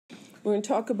We're going to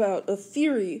talk about a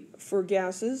theory for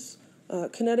gases,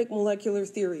 kinetic molecular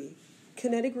theory.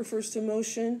 Kinetic refers to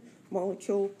motion.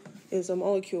 Molecule is a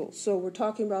molecule. So we're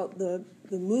talking about the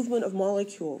movement of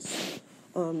molecules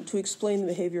to explain the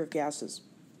behavior of gases.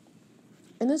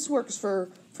 And this works for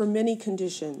many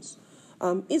conditions.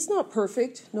 It's not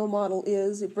perfect. No model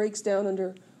is. It breaks down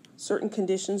under certain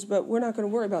conditions, but we're not going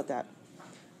to worry about that.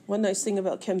 One nice thing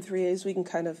about Chem 3A is we can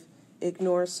kind of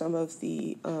ignore some of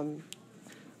the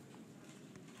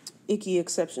icky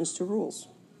exceptions to rules.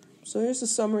 So here's a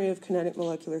summary of kinetic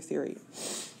molecular theory.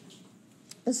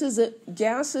 This is that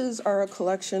gases are a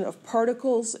collection of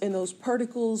particles, and those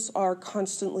particles are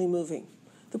constantly moving.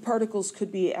 The particles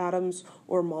could be atoms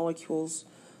or molecules.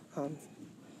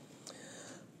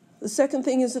 The second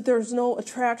thing is that there's no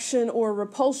attraction or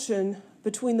repulsion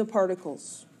between the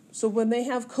particles. So when they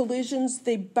have collisions,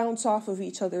 they bounce off of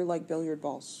each other like billiard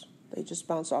balls. They just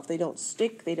bounce off. They don't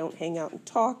stick. They don't hang out and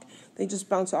talk. They just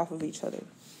bounce off of each other.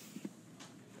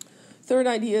 Third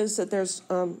idea is that there's,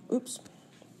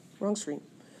 wrong screen,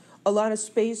 a lot of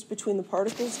space between the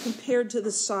particles compared to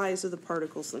the size of the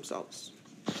particles themselves.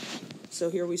 So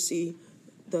here we see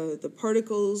the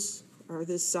particles are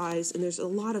this size, and there's a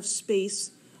lot of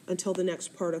space until the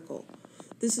next particle.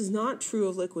 This is not true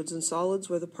of liquids and solids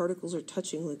where the particles are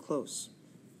touchingly close.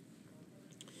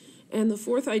 And the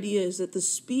fourth idea is that the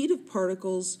speed of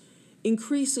particles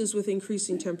increases with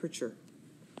increasing temperature.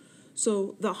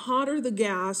 So the hotter the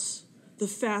gas, the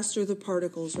faster the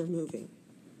particles are moving.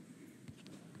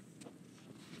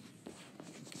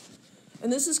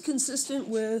 And this is consistent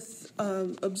with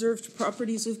observed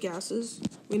properties of gases.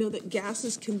 We know that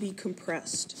gases can be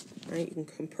compressed, right? You can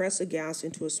compress a gas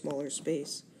into a smaller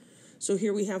space. So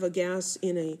here we have a gas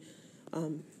in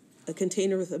a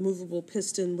container with a movable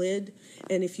piston lid,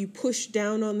 and if you push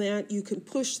down on that, you can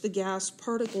push the gas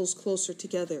particles closer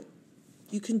together.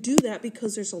 You can do that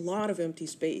because there's a lot of empty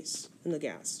space in the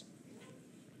gas.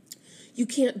 You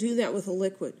can't do that with a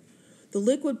liquid. The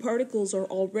liquid particles are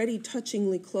already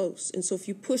touchingly close, and so if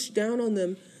you push down on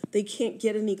them, they can't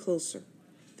get any closer.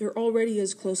 They're already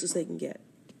as close as they can get.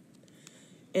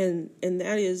 And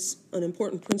that is an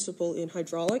important principle in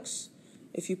hydraulics.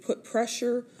 If you put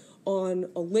pressure on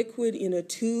a liquid in a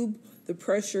tube, the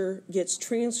pressure gets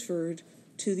transferred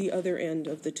to the other end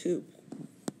of the tube.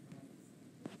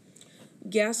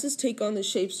 Gases take on the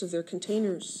shapes of their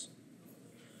containers.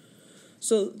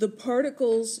 So the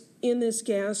particles in this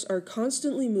gas are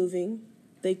constantly moving.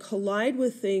 They collide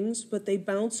with things, but they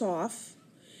bounce off.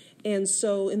 And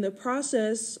so in the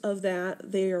process of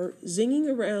that, they are zinging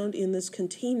around in this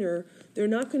container. They're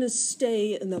not going to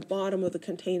stay in the bottom of the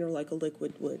container like a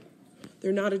liquid would.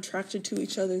 They're not attracted to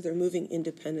each other. They're moving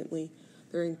independently.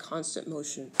 They're in constant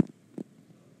motion.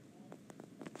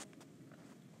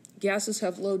 Gases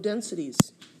have low densities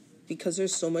because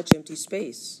there's so much empty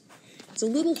space. It's a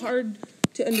little hard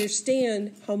to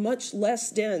understand how much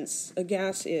less dense a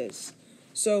gas is.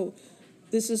 So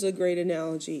this is a great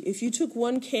analogy. If you took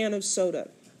one can of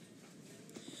soda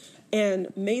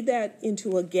and made that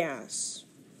into a gas,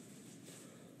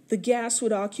 the gas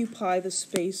would occupy the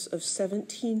space of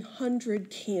 1,700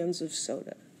 cans of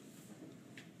soda.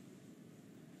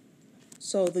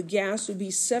 So the gas would be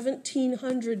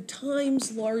 1,700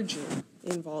 times larger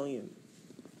in volume.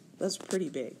 That's pretty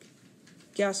big.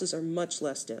 Gases are much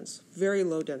less dense, very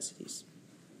low densities.